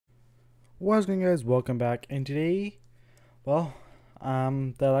What's going on, guys? Welcome back. And today, well,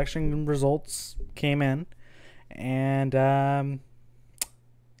 the election results came in, and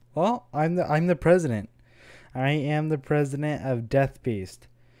well, I'm the president. I am the president of Death Beast,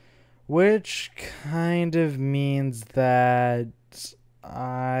 which kind of means that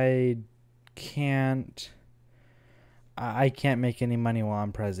I can't I can't make any money while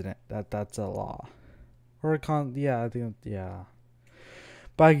I'm president. That's a law. Or yeah, I think yeah.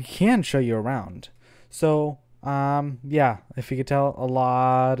 But I can show you around. So, yeah, if you could tell, a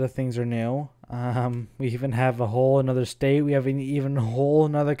lot of things are new. We even have a whole another state. We have an even whole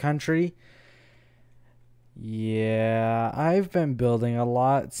another country. Yeah, I've been building a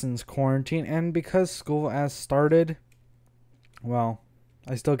lot since quarantine, and because school has started, well,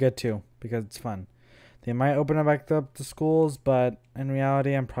 I still get to because it's fun. They might open it back up to schools, but in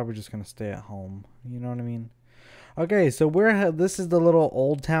reality, I'm probably just gonna stay at home. You know what I mean? Okay, so this is the little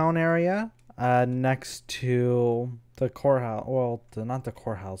old town area next to the courthouse. Well, not the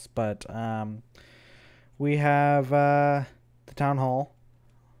courthouse, but we have the town hall,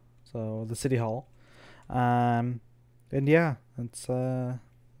 so the city hall. And yeah, it's a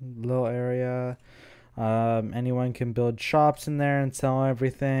little area. Anyone can build shops in there and sell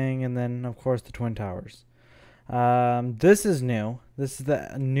everything, and then of course the Twin Towers. This is new. This is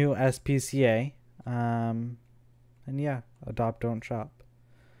the new SPCA. And yeah, adopt, don't shop.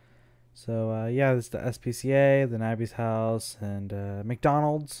 So yeah, this is the SPCA, the Nabby's house, and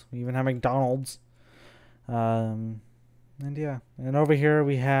McDonald's. We even have McDonald's. And yeah, and over here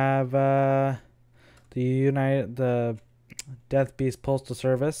we have the Death Beast Postal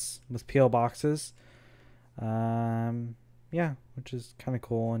Service with PO boxes. Yeah, which is kind of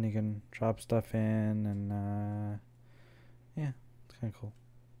cool, and you can drop stuff in, and yeah, it's kind of cool.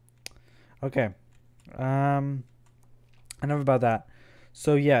 Okay. Enough about that.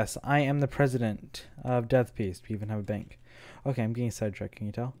 So yes, I am the president of Death Beast. We even have a bank. Okay, I'm getting sidetracked. Can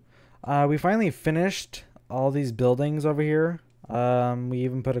you tell? We finally finished all these buildings over here. We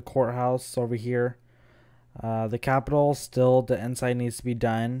even put a courthouse over here. The Capitol, still the inside needs to be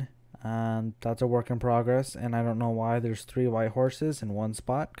done. That's a work in progress, and I don't know why there's 3 white horses in one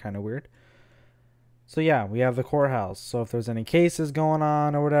spot. Kind of weird. So yeah, we have the courthouse. So if there's any cases going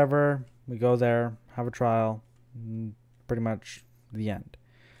on or whatever, we go there, have a trial. Pretty much the end.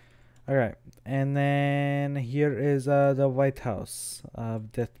 All right, and then here is the White House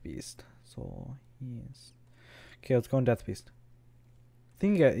of Death Beast. So yes, okay, let's go on Death Beast. I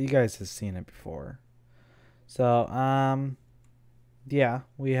think you guys have seen it before. So yeah,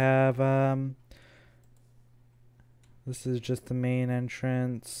 we have this is just the main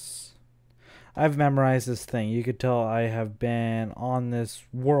entrance. I've memorized this thing. You could tell I have been on this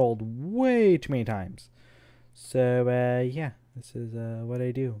world way too many times. So yeah, this is what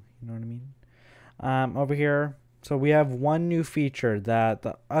I do. You know what I mean? Over here, so we have one new feature that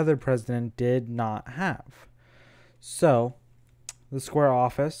the other president did not have. So the square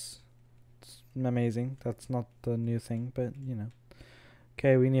office, it's amazing. That's not the new thing, but you know.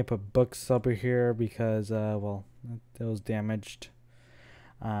 Okay, we need to put books over here because well, it was damaged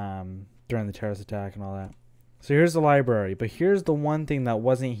during the terrorist attack and all that. So here's the library, but here's the one thing that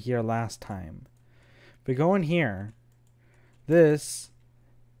wasn't here last time. If we go in here, this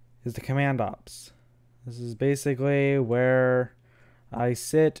is the command ops. This is basically where I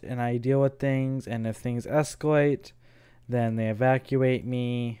sit and I deal with things, and if things escalate, then they evacuate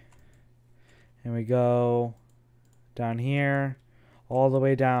me, and we go down here all the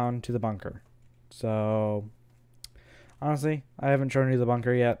way down to the bunker. So honestly, I haven't shown you the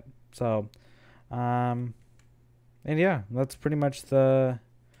bunker yet. So and yeah, that's pretty much the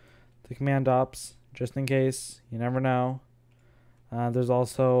command ops. Just in case, you never know. There's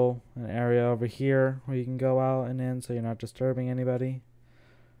also an area over here where you can go out and in, so you're not disturbing anybody.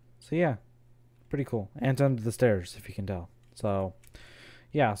 So yeah, pretty cool. And it's under the stairs, if you can tell. So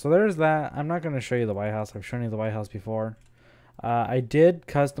yeah, so there's that. I'm not going to show you the White House. I've shown you the White House before. I did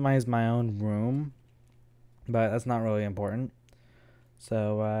customize my own room, but that's not really important.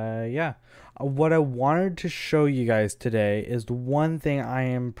 So yeah, what I wanted to show you guys today is the one thing I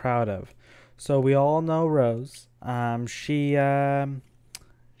am proud of. So we all know Rose. She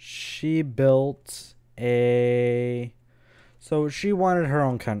built a. So she wanted her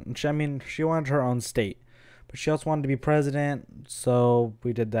own country. I mean, she wanted her own state, but she also wanted to be president. So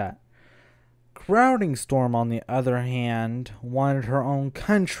we did that. Crowding Storm, on the other hand, wanted her own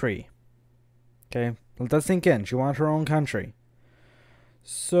country. Okay, let that sink in. She wanted her own country.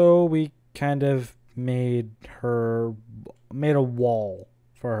 So we kind of made a wall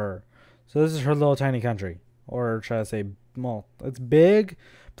for her. So this is her little tiny country. Or should I say, well, it's big,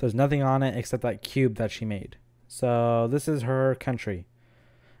 There's nothing on it except that cube that she made. So this is her country.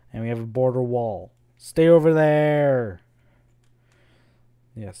 And we have a border wall. Stay over there.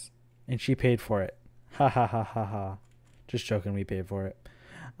 Yes. And she paid for it. Ha ha ha ha ha. Just joking, we paid for it.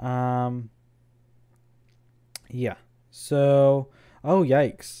 Yeah. So, oh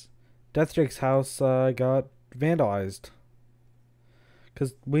yikes. Deathdrake's house got vandalized.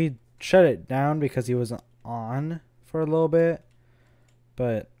 Because we shut it down because he wasn't on for a little bit.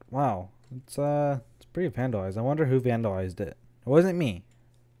 But, wow. It's pretty vandalized. I wonder who vandalized it. It wasn't me.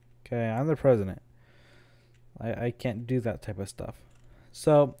 Okay, I'm the president. I can't do that type of stuff.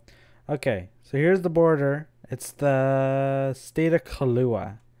 So, okay. So here's the border. It's the state of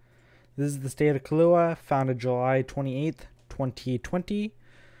Kahlua. This is the state of Kahlua, founded July 28th, 2020.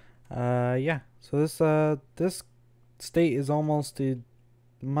 Yeah. So this state is almost a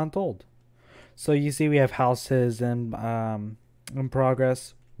month old. So you see we have houses in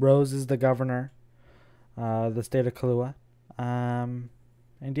progress. Rose is the governor, the state of Kahlua. And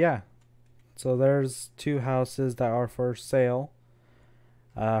yeah. So there's 2 houses that are for sale.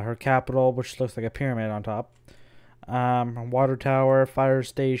 Her capital, which looks like a pyramid on top. Water tower, fire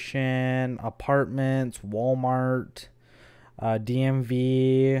station, apartments, Walmart,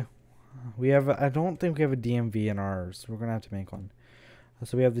 DMV. I don't think we have a DMV in ours. We're gonna have to make one.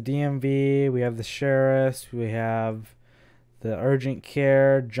 So we have the DMV, we have the sheriffs, we have the urgent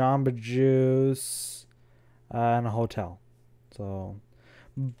care, Jamba Juice, and a hotel.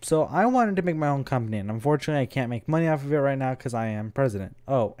 So I wanted to make my own company, and unfortunately I can't make money off of it right now because I am president.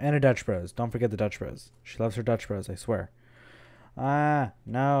 Oh, and a Dutch Bros. Don't forget the Dutch Bros. She loves her Dutch Bros, I swear.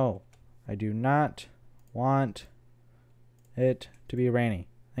 No. I do not want it to be rainy.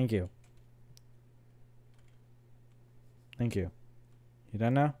 Thank you. Thank you. You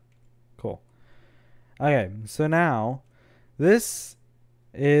done now? Cool. Okay, so now this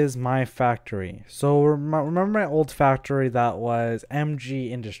is my factory. So remember my old factory that was MG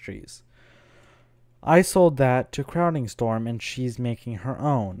Industries. I sold that to Crowding Storm and she's making her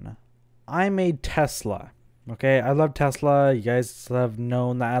own. I made Tesla. Okay, I love Tesla. You guys have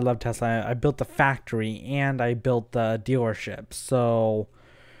known that I love Tesla. I built the factory and I built the dealership. So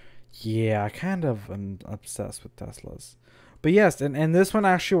yeah, I kind of am obsessed with Teslas. But yes, and this one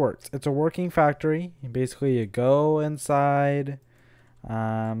actually works. It's a working factory. Basically you go inside,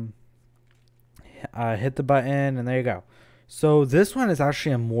 hit the button, and there you go. So this one is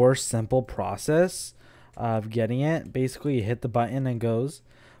actually a more simple process of getting it. Basically you hit the button and goes,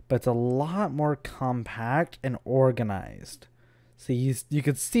 but it's a lot more compact and organized. So you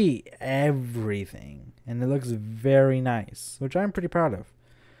could see everything and it looks very nice, which I'm pretty proud of.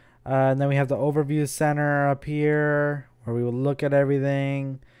 And then we have the overview center up here where we will look at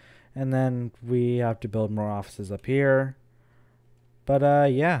everything, and then we have to build more offices up here.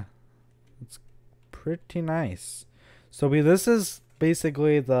 But yeah, it's pretty nice. So this is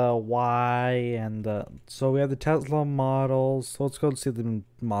basically the Y and so we have the Tesla models. So let's go see the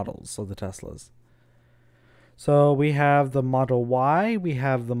models of the Teslas. So we have the Model Y, we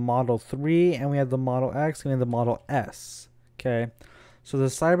have the Model 3, and we have the Model X, and we have the Model S. Okay, so the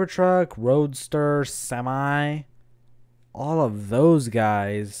Cybertruck, Roadster, Semi, all of those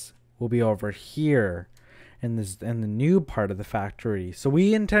guys will be over here in the new part of the factory. So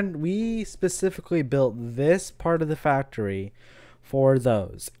we specifically built this part of the factory for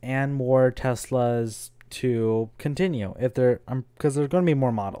those and more Teslas to continue if because there's going to be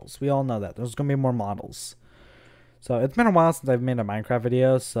more models. We all know that there's going to be more models. So it's been a while since I've made a Minecraft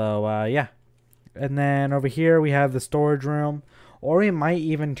video. So yeah, and then over here we have the storage room, or we might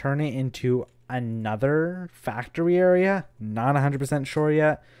even turn it into another factory area. Not 100% sure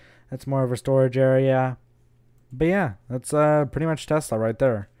yet. That's more of a storage area. But yeah, that's pretty much Tesla right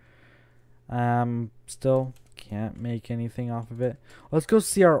there. Still can't make anything off of it. Let's go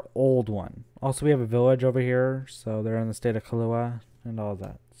see our old one. Also, we have a village over here, so they're in the state of Kahlua and all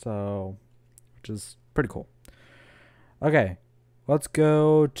that. So, which is pretty cool. Okay, let's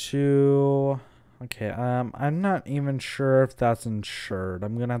go to. Okay, I'm not even sure if that's insured.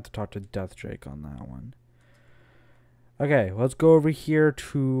 I'm gonna have to talk to Death Drake on that one. Okay, let's go over here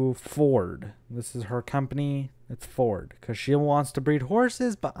to Ford. This is her company. It's Ford, because she wants to breed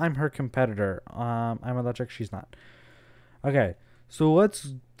horses, but I'm her competitor. I'm electric, she's not. Okay, so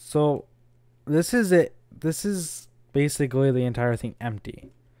this is it. This is basically the entire thing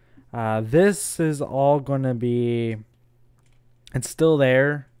empty. This is all going to be, it's still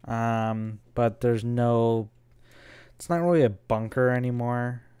there, but there's no, it's not really a bunker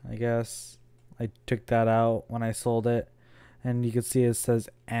anymore, I guess. I took that out when I sold it, and you can see it says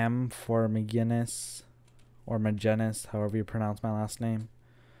M for McGinnis, or Magenis, however you pronounce my last name.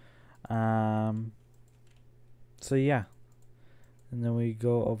 So yeah, and then we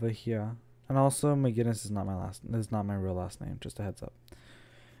go over here, and also McGinnis is not my real last name. Just a heads up.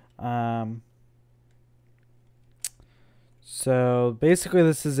 So basically,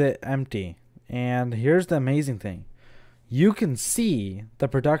 this is it empty, and here's the amazing thing: you can see the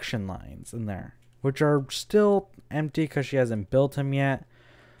production lines in there, which are still empty because she hasn't built them yet.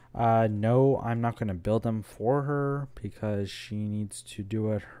 No, I'm not going to build them for her because she needs to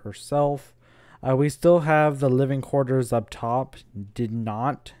do it herself. We still have the living quarters up top. Did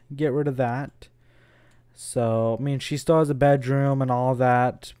not get rid of that. So, I mean, she still has a bedroom and all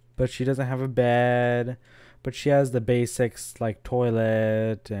that, but she doesn't have a bed. But she has the basics like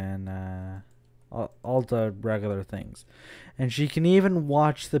toilet and all the regular things. And she can even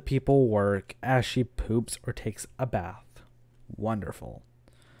watch the people work as she poops or takes a bath. Wonderful.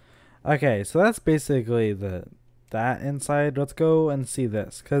 Okay, so that's basically that inside. Let's go and see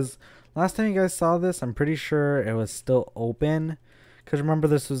this, because last time you guys saw this, I'm pretty sure it was still open, because remember,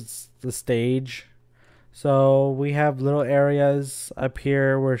 this was the stage. So we have little areas up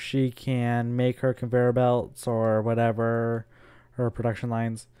here where she can make her conveyor belts or whatever, her production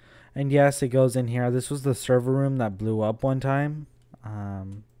lines. And yes, it goes in here. This was the server room that blew up one time.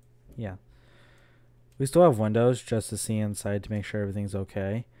 Yeah, we still have windows just to see inside to make sure everything's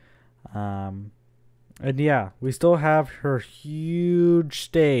okay. And yeah, we still have her huge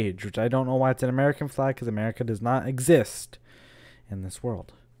stage, which I don't know why it's an American flag, because America does not exist in this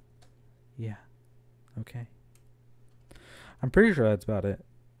world. Yeah. Okay. I'm pretty sure that's about it.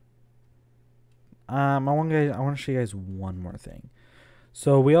 I want to show you guys one more thing.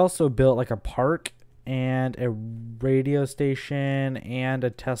 So we also built like a park and a radio station and a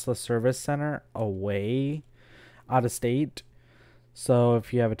Tesla service center away out of state. So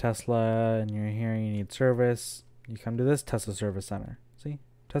if you have a Tesla and you're here and you need service, you come to this Tesla service center. See?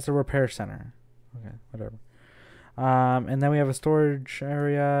 Tesla repair center. Okay, whatever. And then we have a storage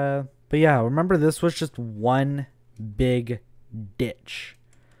area. But yeah, remember, this was just one big ditch.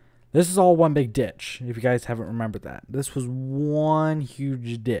 This is all one big ditch, if you guys haven't remembered that. This was one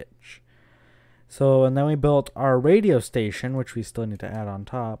huge ditch. So, and then we built our radio station, which we still need to add on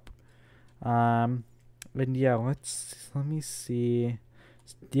top. And yeah, let me see.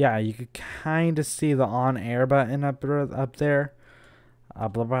 Yeah, you could kind of see the on-air button up there.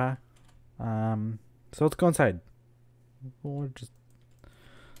 Blah, blah. So let's go inside.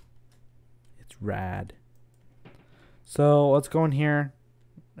 It's rad. So let's go in here,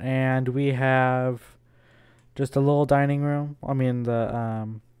 and we have just a little dining room. I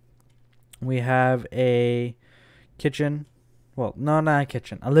mean, we have a kitchen. Well, no, not a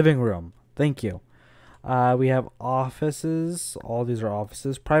kitchen. A living room. Thank you. We have offices. All these are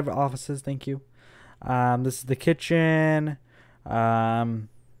offices. Private offices. Thank you. This is the kitchen. And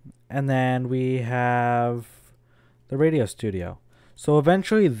then we have the radio studio. So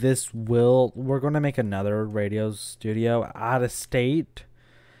eventually we're going to make another radio studio out of state,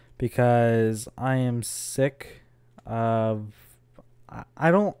 because I am sick of,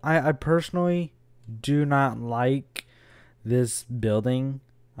 I personally do not like this building.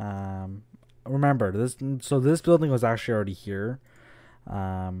 Remember this. So this building was actually already here.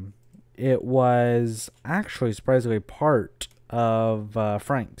 It was actually surprisingly part of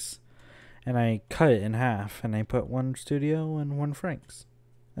Frank's. And I cut it in half, and I put one studio and one Frank's.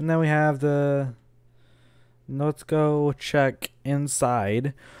 And then we have let's go check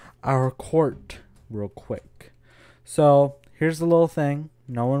inside our court real quick. So here's the little thing.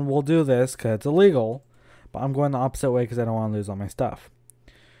 No one will do this because it's illegal, but I'm going the opposite way because I don't want to lose all my stuff.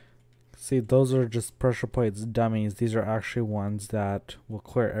 See, those are just pressure plates, dummies. These are actually ones that will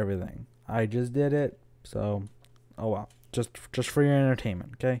clear everything. I just did it, so oh well. Just for your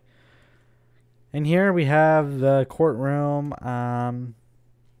entertainment, okay? And here we have the courtroom,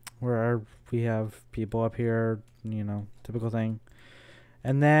 where we have people up here, typical thing.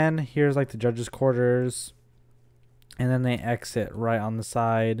 And then here's like the judge's quarters, and then they exit right on the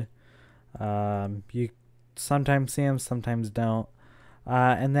side. You sometimes see them, sometimes don't.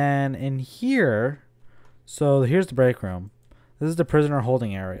 And then in here, so here's the break room. This is the prisoner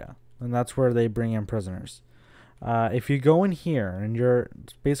holding area, and that's where they bring in prisoners. If you go in here and you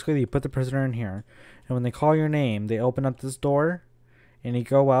put the prisoner in here, and when they call your name, they open up this door and you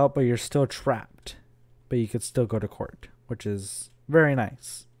go out, but you're still trapped, but you could still go to court, which is very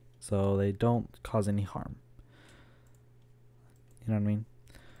nice. So they don't cause any harm. You know what I mean?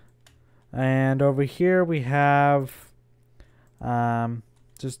 And over here we have,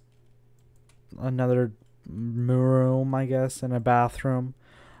 just another room, I guess, and a bathroom.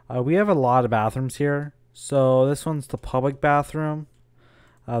 We have a lot of bathrooms here. So this one's the public bathroom.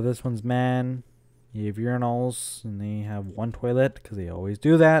 This one's men. You have urinals, and they have one toilet because they always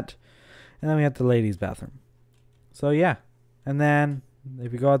do that. And then we have the ladies' bathroom. So yeah, and then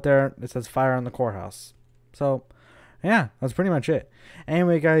if you go out there, it says fire in the courthouse. So yeah, that's pretty much it.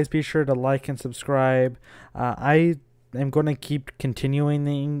 Anyway, guys, be sure to like and subscribe. I am going to keep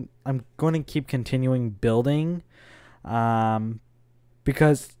continuing. I'm going to keep continuing building,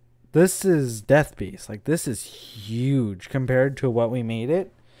 because this is Death Beast. Like, this is huge compared to what we made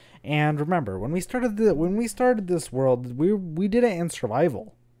it. And remember, when we started this world, we did it in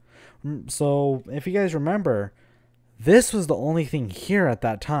survival. So if you guys remember, this was the only thing here at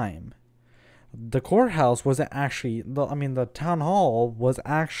that time. The courthouse wasn't actually the town hall was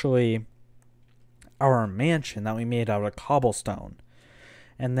actually our mansion that we made out of cobblestone.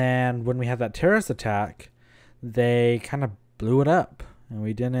 And then when we had that terrorist attack, they kind of blew it up, and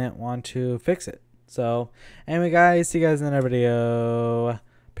we didn't want to fix it. So anyway, guys, see you guys in another video.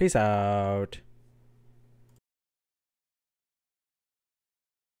 Peace out.